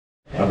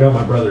got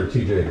my brother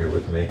TJ here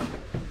with me,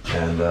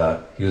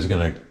 and he was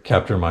gonna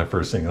capture my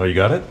first thing. Oh, you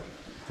got it?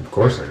 Of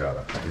course I got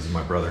it. This is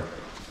my brother.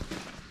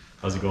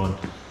 How's it going?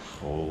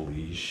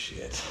 Holy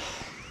shit.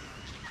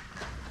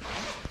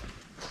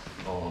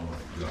 Oh my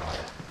god.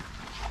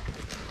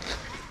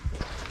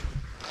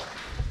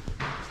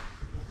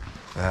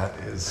 That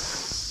is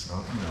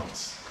something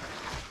else.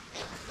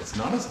 It's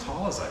not as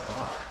tall as I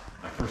thought.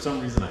 For some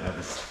reason I had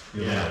this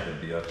feeling like it'd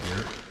be up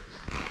here.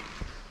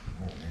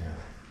 Oh man.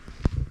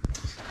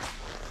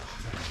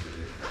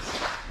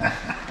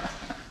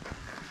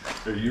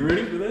 Are you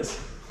ready for this?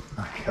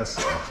 I guess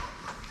so.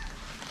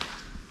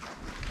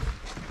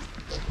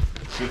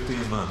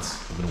 15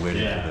 months I've been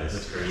waiting for this.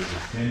 That's crazy.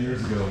 10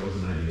 years ago it was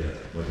an idea.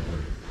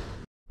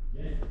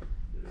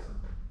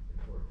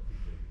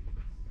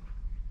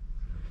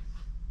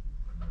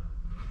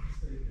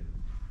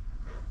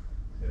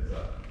 Heads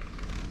up.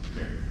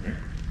 Here.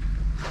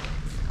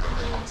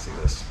 I want to see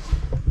this.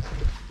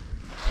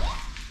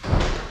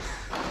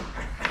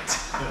 That's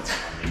funny.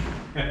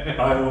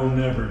 I will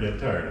never get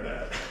tired of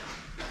that.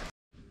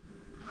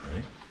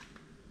 Ready?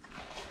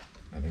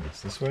 I think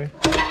it's this way.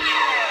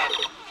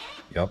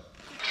 Yup.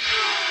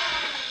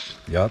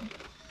 Yup.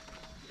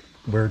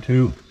 Where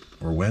to?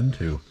 Or when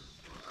to?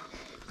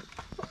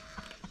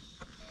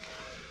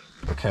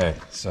 Okay,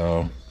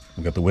 so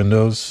we've got the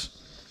windows.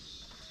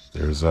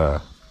 There's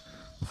the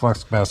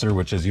flux capacitor,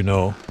 which, as you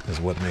know, is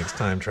what makes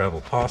time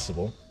travel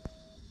possible.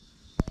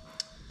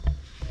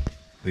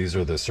 These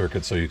are the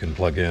circuits so you can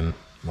plug in,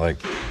 like,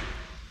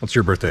 what's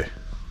your birthday?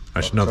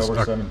 I should know this.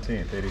 October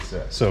 17th,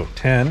 86. So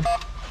 10,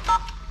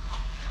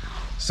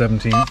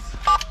 17th,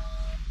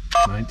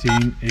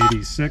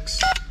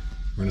 1986.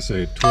 We're gonna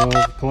say 12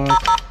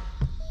 o'clock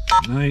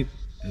at night,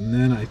 and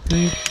then I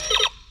think,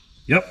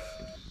 yep.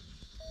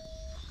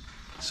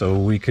 So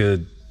we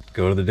could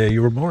go to the day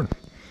you were born.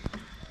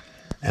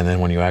 And then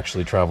when you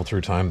actually travel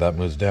through time, that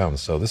moves down.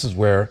 So this is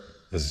where,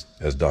 as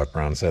Doc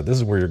Brown said, this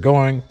is where you're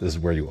going, this is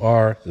where you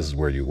are, this is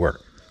where you were,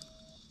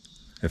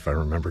 if I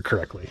remember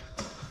correctly.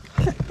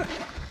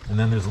 And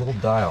then there's a little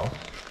dial.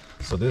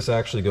 So this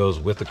actually goes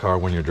with the car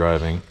when you're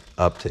driving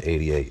up to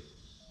 88.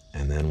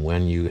 And then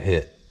when you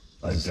hit,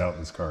 I doubt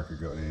this car could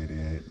go to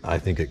 88. I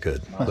think it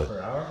could, Miles but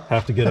per hour?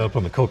 have to get up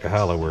on the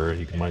Coquihalla where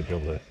you might be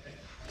able to.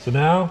 So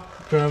now,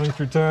 traveling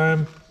through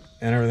time,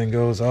 and everything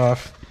goes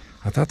off.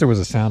 I thought there was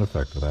a sound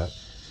effect for that.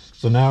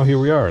 So now here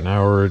we are.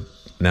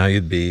 Now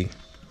you'd be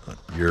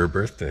your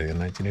birthday in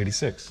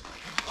 1986.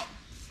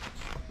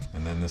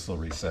 And then this will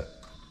reset.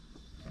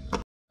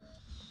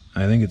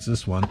 I think it's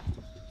this one.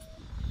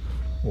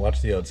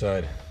 Watch the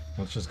outside.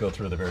 Let's just go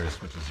through the various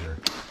switches here.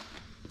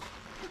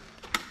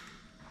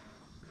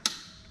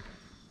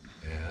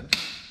 And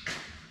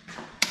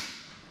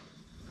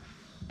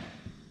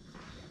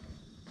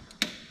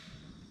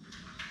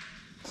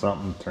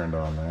Something turned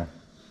on there.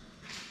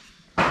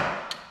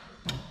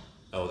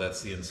 oh,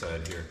 that's the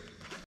inside here.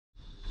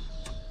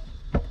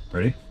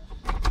 Ready?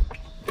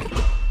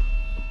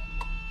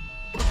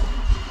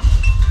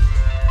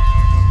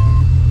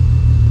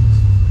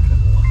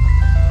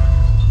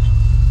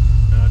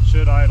 Now it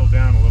should idle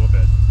down a little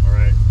bit. All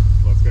right,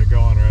 let's get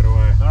going right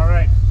away. All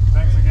right,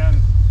 thanks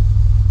again.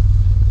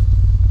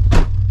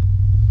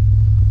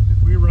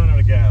 If we run out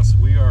of gas,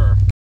 we are...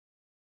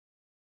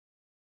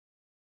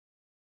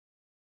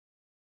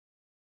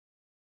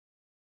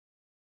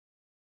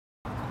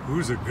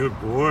 Who's a good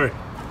boy?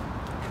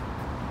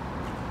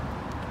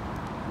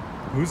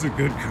 Who's a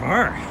good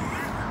car?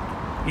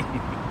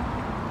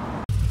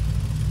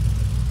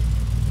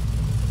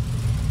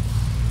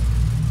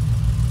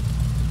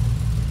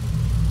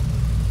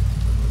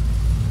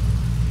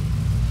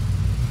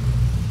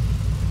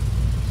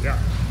 Yeah.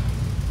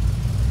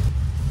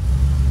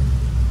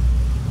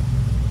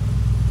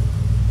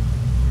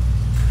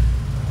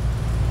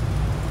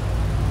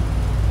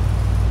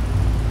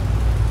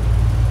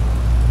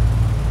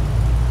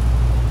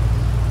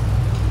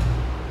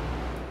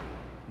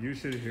 You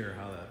should hear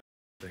how that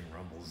thing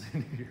rumbles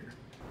in here.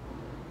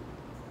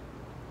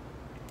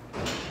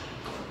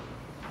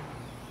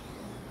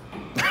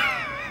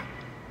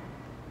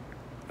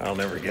 I'll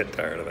never get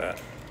tired of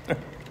that.